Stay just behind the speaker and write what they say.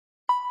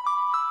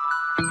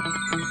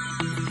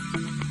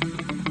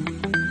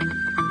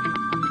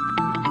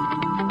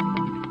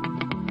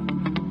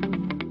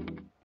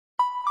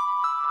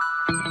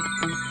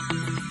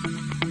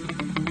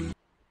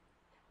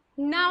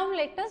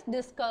let us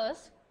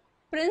discuss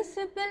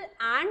principle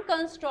and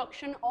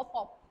construction of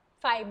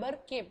fiber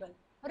cable,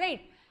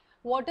 right?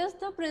 What is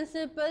the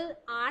principle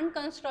and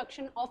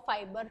construction of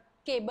fiber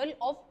cable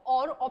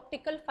or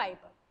optical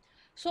fiber?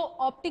 So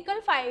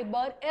optical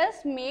fiber is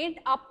made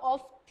up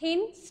of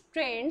thin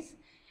strands,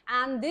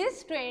 and these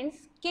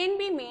strands can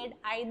be made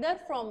either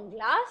from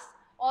glass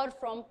or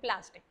from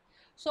plastic.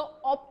 So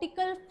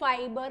optical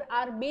fiber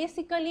are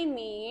basically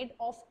made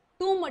of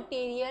two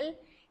material.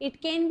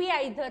 It can be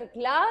either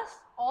glass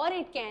or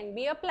it can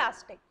be a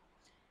plastic.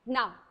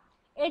 Now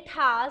it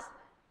has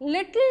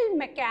little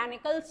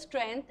mechanical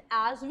strength,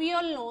 as we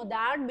all know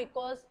that,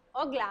 because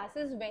a glass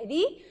is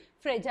very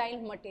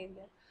fragile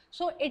material.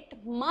 So it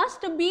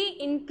must be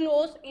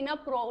enclosed in a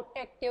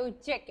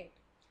protective jacket.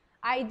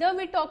 Either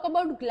we talk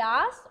about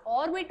glass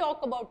or we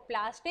talk about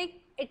plastic,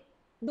 it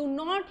do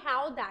not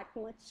have that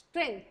much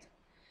strength.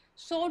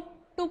 So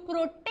to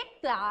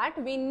protect that,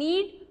 we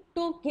need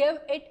to give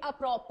it a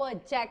proper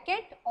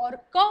jacket or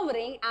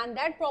covering, and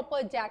that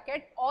proper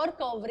jacket or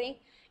covering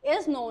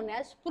is known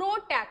as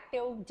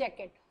protective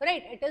jacket,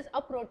 right? It is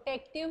a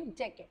protective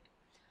jacket.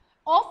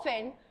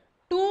 Often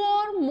two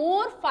or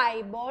more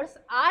fibers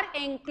are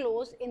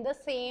enclosed in the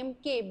same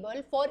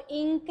cable for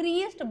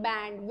increased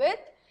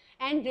bandwidth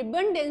and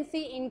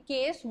redundancy in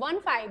case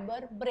one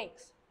fiber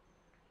breaks.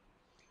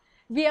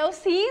 We have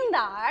seen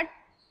that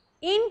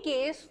in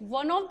case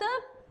one of the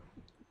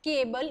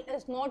cable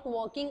is not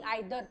working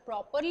either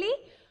properly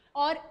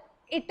or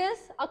it is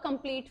a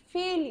complete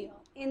failure.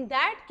 In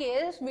that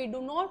case, we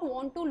do not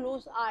want to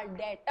lose our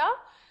data.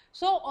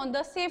 So on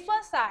the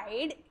safer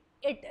side,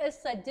 it is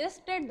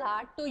suggested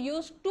that to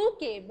use two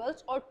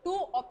cables or two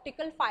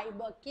optical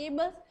fiber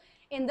cables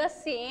in the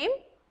same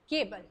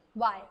cable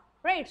wire,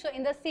 right? So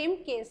in the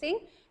same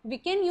casing, we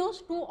can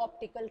use two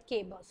optical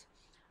cables.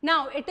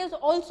 Now it is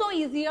also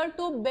easier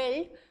to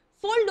build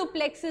full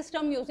duplex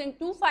system using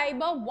two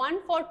fiber,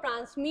 one for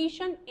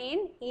transmission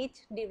in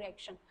each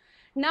direction.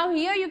 Now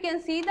here you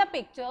can see the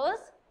pictures.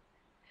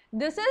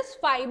 This is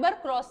fiber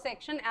cross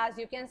section. As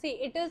you can see,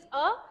 it is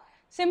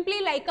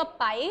simply like a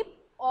pipe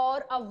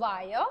or a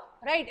wire,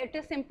 right? It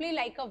is simply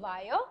like a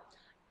wire.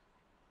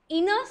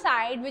 Inner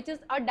side, which is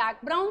a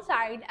dark brown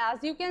side,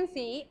 as you can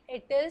see,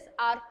 it is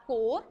our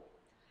core.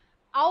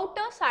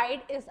 Outer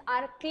side is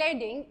our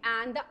cladding,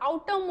 and the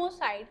outermost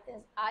side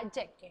is our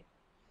jacket,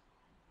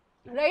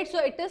 right? So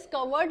it is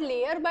covered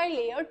layer by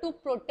layer to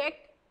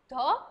protect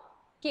the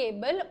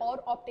cable or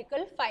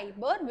optical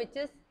fiber, which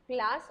is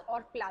glass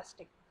or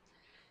plastic.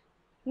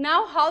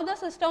 Now how the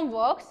system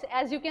works,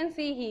 as you can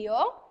see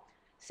here,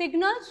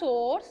 signal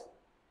source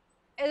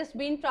is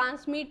being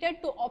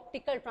transmitted to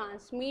optical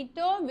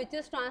transmitter, which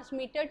is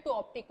transmitted to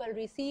optical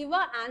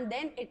receiver, and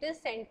then it is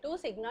sent to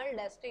signal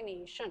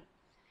destination.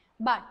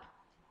 But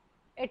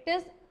it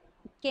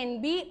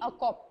can be a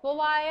copper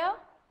wire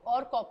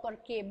or copper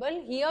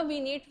cable. Here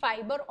we need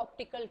fiber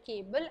optical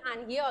cable,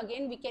 and here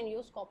again we can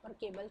use copper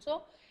cable.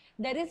 So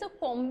there is a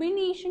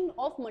combination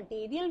of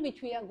material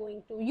which we are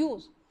going to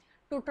use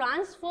to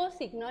transfer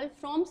signal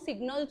from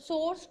signal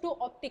source to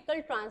optical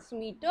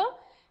transmitter.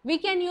 We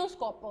can use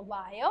copper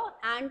wire,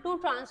 and to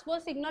transfer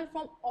signal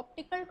from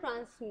optical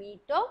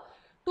transmitter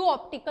to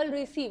optical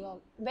receiver.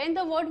 When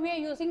the word we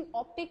are using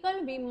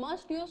optical, we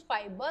must use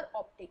fiber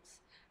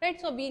optics,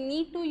 right? So we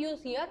need to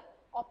use here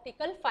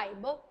optical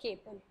fiber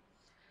cable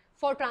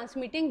for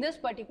transmitting this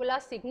particular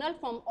signal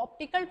from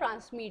optical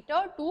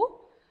transmitter to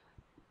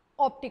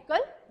optical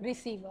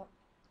receiver.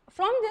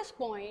 From this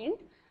point,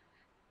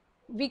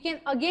 we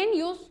can again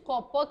use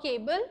copper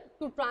cable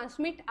to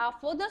transmit our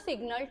further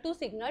signal to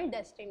signal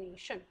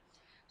destination.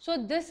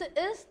 So this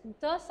is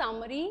the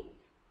summary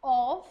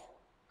of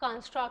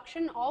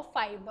construction of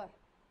fiber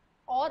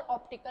or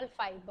optical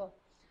fiber.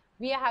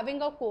 We are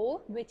having a core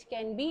which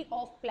can be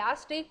of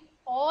plastic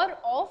or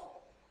of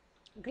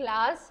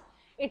glass.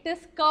 It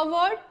is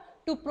covered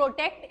to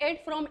protect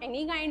it from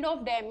any kind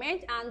of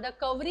damage, and the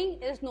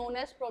covering is known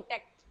as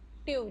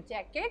protective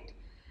jacket,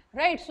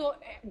 right? So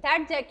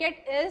that jacket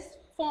is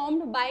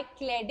formed by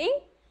cladding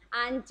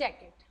and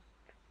jacket.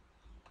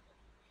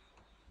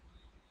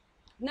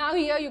 Now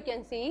here you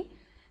can see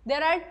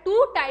there are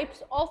two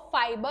types of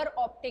fiber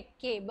optic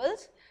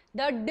cables.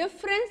 The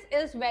difference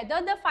is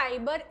whether the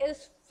fiber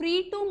is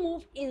free to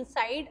move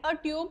inside a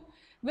tube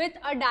with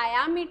a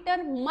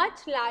diameter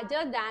much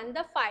larger than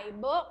the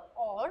fiber,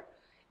 or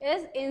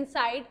is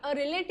inside a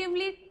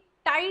relatively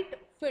tight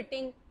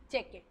fitting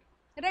jacket,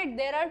 right?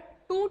 There are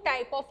two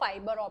types of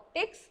fiber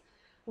optics.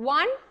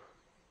 One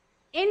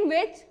in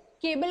which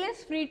cable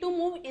is free to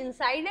move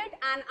inside it,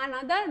 and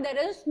another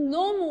there is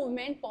no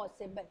movement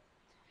possible.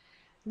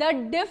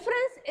 The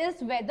difference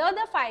is whether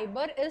the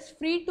fiber is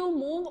free to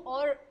move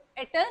or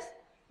it is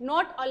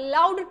not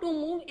allowed to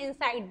move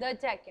inside the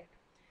jacket.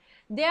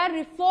 They are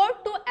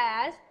referred to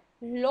as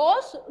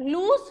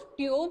loose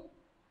tube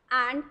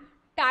and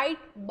tight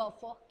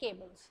buffer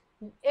cables.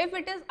 If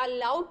it is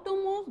allowed to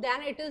move,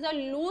 then it is a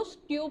loose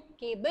tube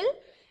cable.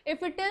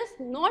 If it is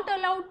not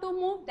allowed to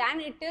move, then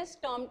it is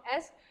termed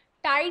as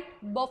tight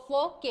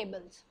buffer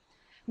cables.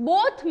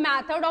 Both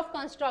method of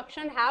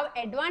construction have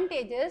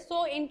advantages.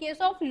 So in case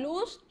of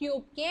loose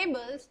tube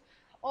cables,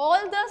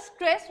 all the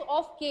stress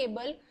of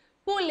cable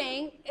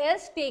pulling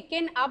is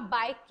taken up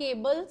by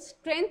cable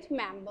strength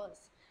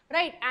members,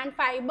 right? And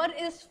fiber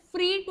is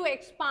free to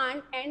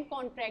expand and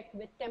contract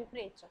with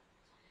temperature.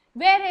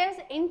 Whereas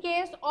in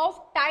case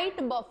of tight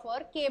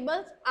buffer,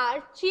 cables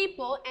are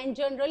cheaper and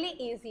generally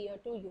easier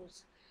to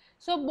use.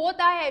 So both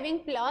are having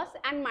plus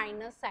and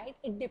minus side.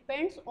 It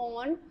depends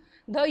on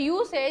the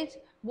usage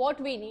what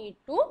we need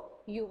to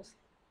use.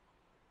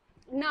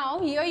 Now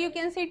here you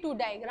can see two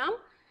diagram.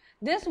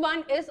 This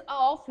one is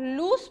of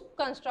loose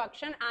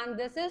construction and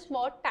this is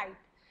for tight.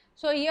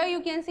 So here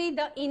you can see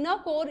the inner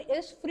core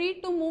is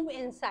free to move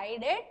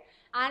inside it,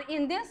 and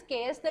in this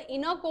case the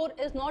inner core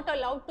is not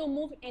allowed to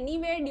move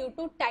anywhere due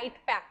to tight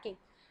packing,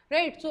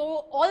 right?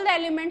 So all the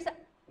elements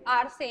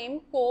are same: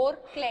 core,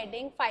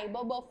 cladding,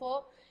 fiber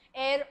buffer,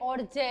 air or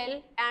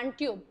gel and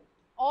tube.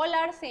 All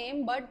are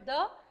same, but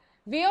the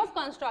way of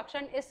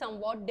construction is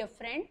somewhat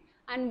different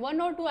and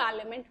one or two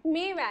elements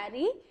may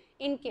vary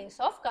in case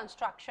of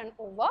construction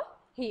over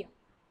here.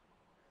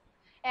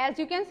 As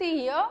you can see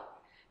here,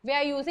 we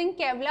are using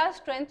Kevlar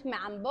strength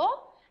member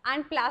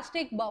and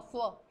plastic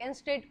buffer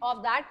instead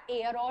of that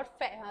air or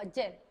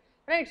gel,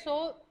 right?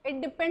 So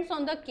it depends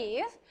on the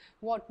case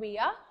what we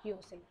are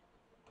using.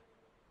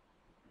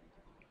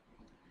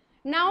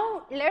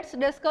 Now let's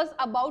discuss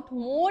about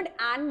mode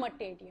and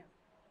material.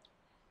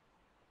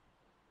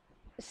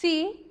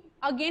 See,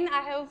 again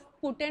I have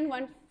put in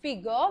one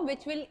figure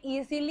which will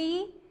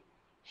easily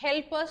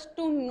help us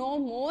to know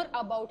more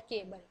about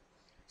cable.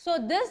 So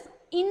this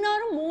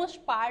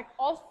innermost part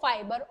of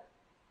fiber,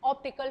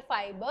 optical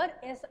fiber,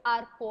 is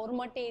our core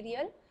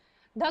material.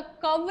 The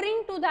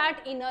covering to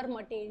that inner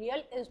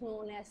material is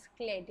known as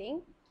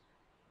cladding.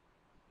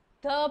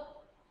 The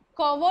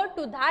cover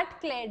to that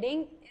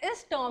cladding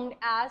is termed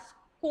as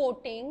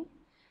coating.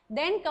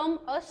 Then come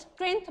a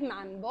strength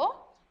member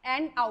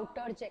and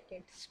outer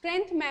jacket.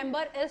 Strength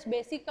member is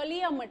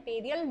basically a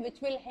material which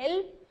will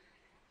help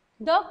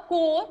the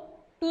core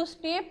to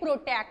stay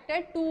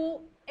protected,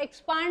 to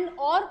expand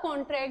or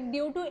contract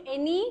due to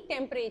any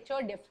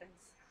temperature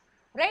difference,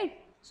 right?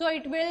 So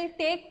it will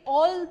take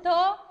all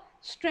the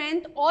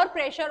strength or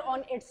pressure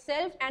on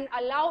itself and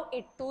allow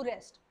it to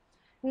rest.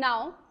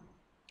 Now,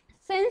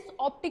 since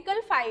optical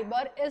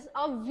fiber is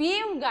a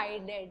wave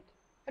guided,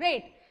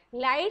 right,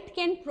 light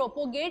can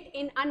propagate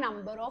in a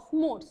number of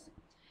modes.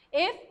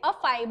 If a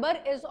fiber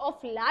is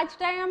of large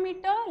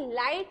diameter,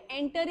 light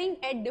entering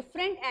at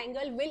different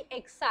angle will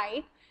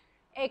excite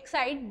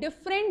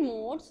different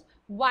modes,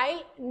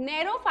 while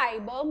narrow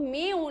fiber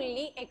may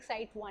only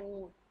excite one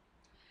mode.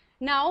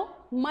 Now,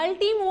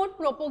 multi-mode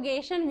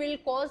propagation will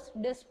cause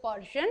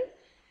dispersion,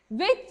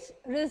 which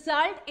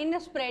result in a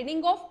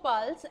spreading of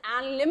pulse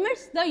and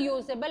limits the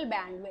usable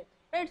bandwidth,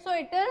 right? So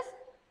it is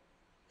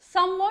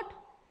somewhat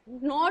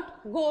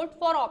not good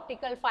for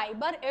optical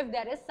fiber if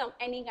there is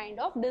any kind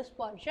of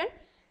dispersion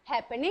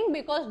happening,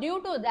 because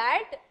due to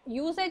that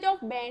usage of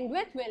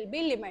bandwidth will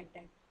be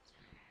limited.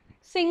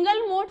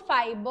 Single mode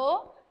fiber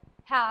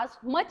has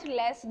much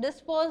less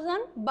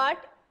dispersion but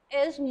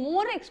is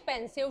more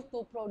expensive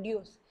to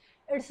produce.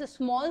 It's a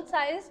small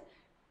size,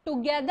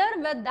 together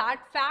with that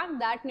fact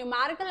that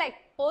numerical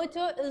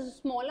aperture is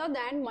smaller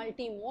than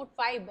multi-mode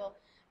fiber,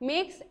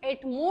 makes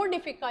it more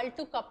difficult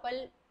to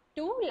couple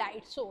to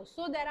light source.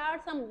 So there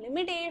are some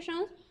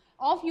limitations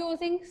of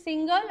using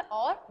single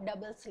or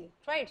double slit,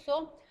 right?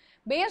 So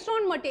based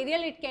on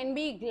material, it can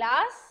be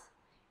glass,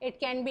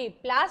 it can be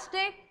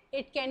plastic,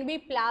 it can be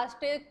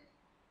plastic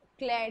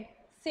clad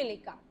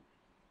silica,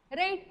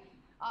 right?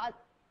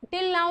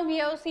 Till now we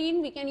have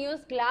seen we can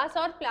use glass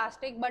or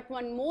plastic, but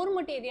one more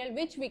material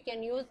which we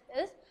can use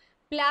is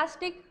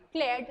plastic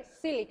clad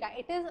silica.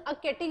 It is a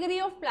category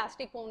of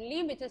plastic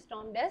only which is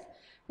termed as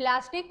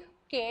plastic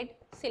clad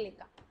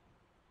silica,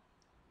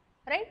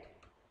 right?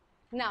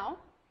 Now,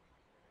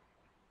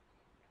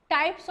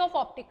 types of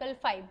optical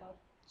fiber.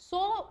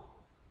 So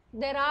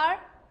there are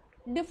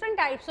different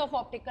types of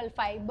optical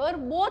fiber,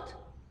 both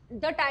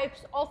the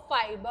types of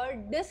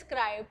fiber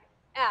described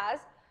as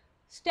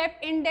step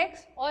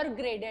index or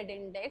graded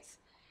index,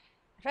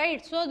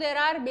 right? So there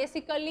are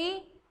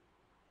basically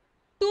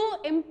two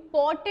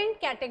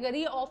important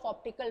category of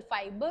optical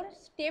fiber: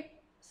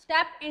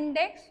 step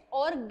index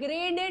or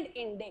graded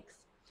index.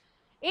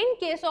 In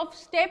case of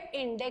step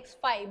index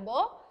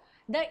fiber,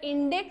 the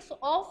index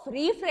of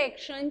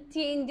refraction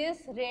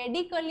changes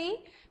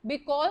radically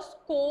because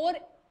core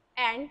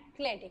and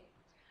cladding.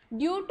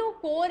 Due to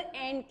core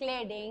and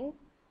cladding,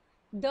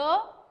 the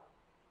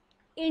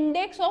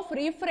index of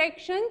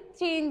refraction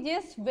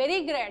changes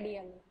very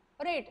gradually,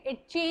 right?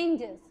 It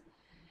changes.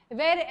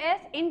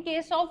 Whereas in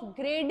case of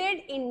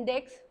graded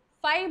index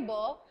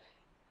fiber,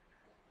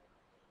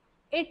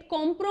 it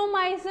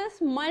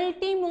compromises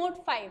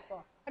multi-mode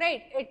fiber,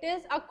 right? It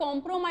is a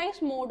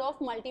compromised mode of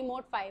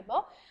multi-mode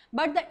fiber,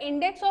 but the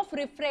index of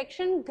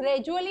refraction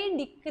gradually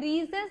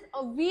decreases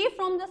away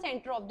from the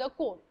center of the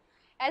core.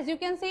 As you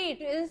can see,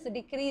 it is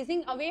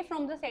decreasing away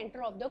from the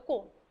center of the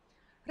core,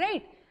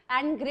 right?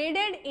 and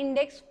graded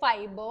index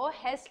fiber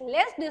has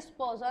less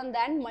dispersion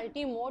than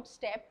multimode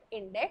step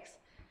index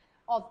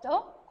of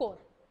the core.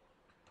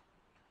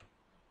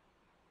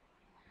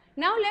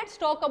 Now let's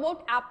talk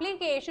about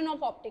application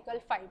of optical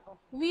fiber.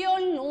 We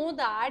all know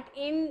that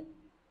in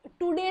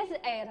today's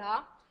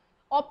era,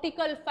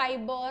 optical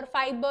fiber,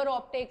 fiber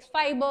optics,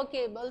 fiber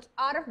cables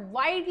are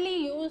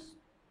widely used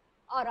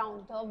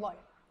around the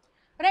world,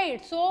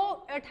 right?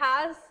 So it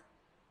has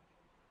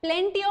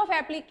plenty of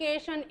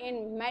application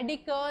in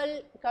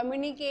medical,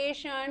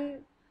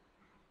 communication,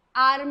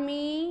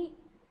 army,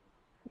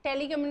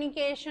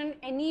 telecommunication,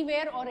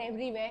 anywhere or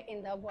everywhere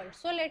in the world.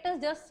 So let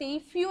us just see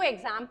few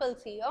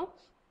examples here.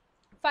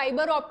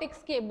 Fiber optics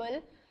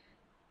cable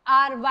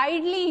are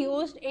widely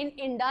used in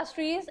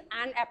industries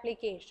and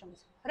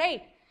applications,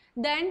 right?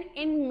 Then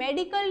in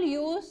medical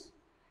use,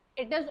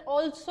 it is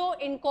also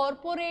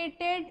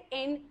incorporated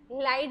in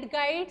light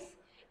guides,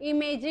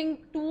 imaging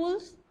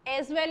tools,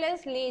 as well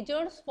as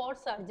lasers for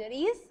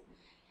surgeries.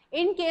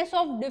 In case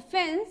of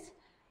defense,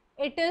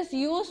 it is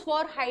used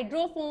for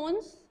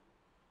hydrophones,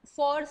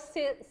 for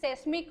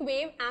seismic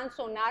wave and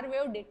sonar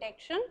wave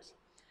detections.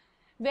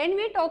 When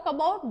we talk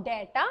about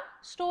data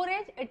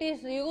storage, it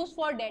is used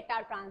for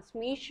data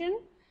transmission.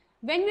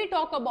 When we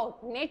talk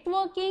about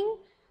networking,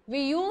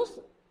 we use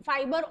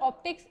fiber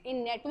optics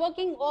in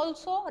networking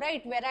also,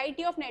 right?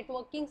 Variety of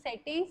networking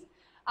settings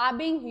are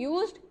being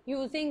used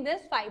using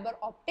this fiber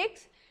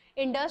optics.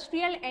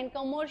 Industrial and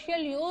commercial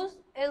use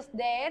is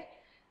there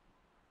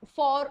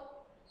for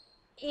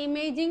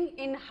imaging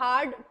in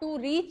hard to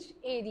reach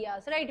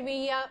areas, right?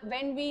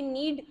 When we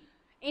need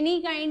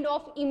any kind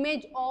of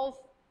image of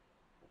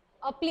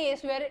a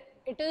place where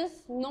it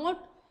is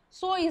not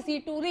so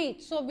easy to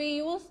reach, so we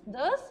use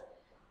this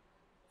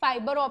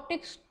fiber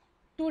optics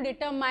to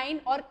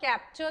determine or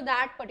capture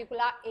that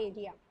particular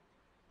area.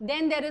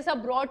 Then there is a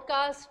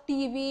broadcast,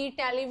 TV,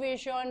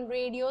 television,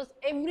 radios,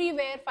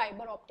 everywhere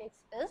fiber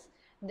optics is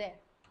there.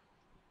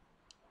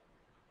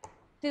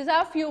 These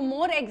are few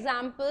more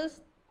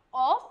examples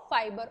of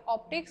fiber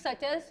optics,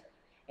 such as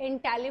in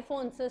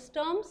telephone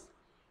systems,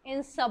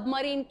 in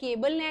submarine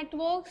cable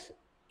networks,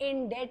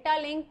 in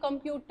data link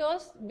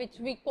computers, which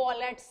we call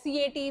as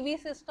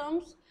CATV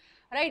systems,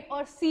 right,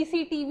 or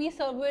CCTV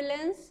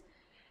surveillance,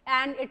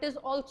 and it is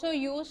also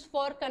used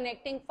for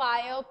connecting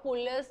fire,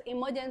 police,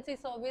 emergency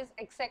service,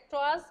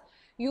 etc.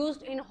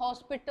 Used in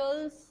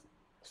hospitals,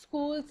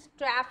 schools,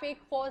 traffic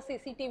for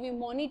CCTV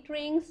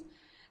monitorings.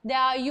 They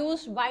are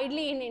used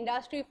widely in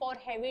industry for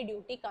heavy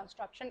duty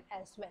construction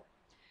as well.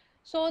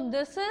 So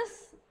this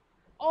is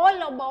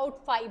all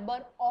about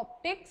fiber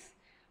optics.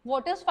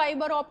 What is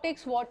fiber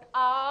optics? What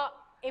are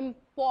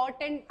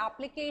important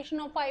application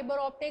of fiber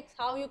optics?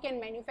 How you can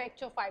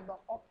manufacture fiber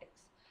optics?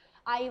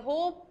 I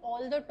hope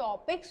all the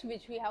topics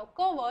which we have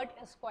covered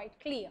is quite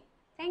clear.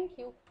 Thank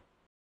you.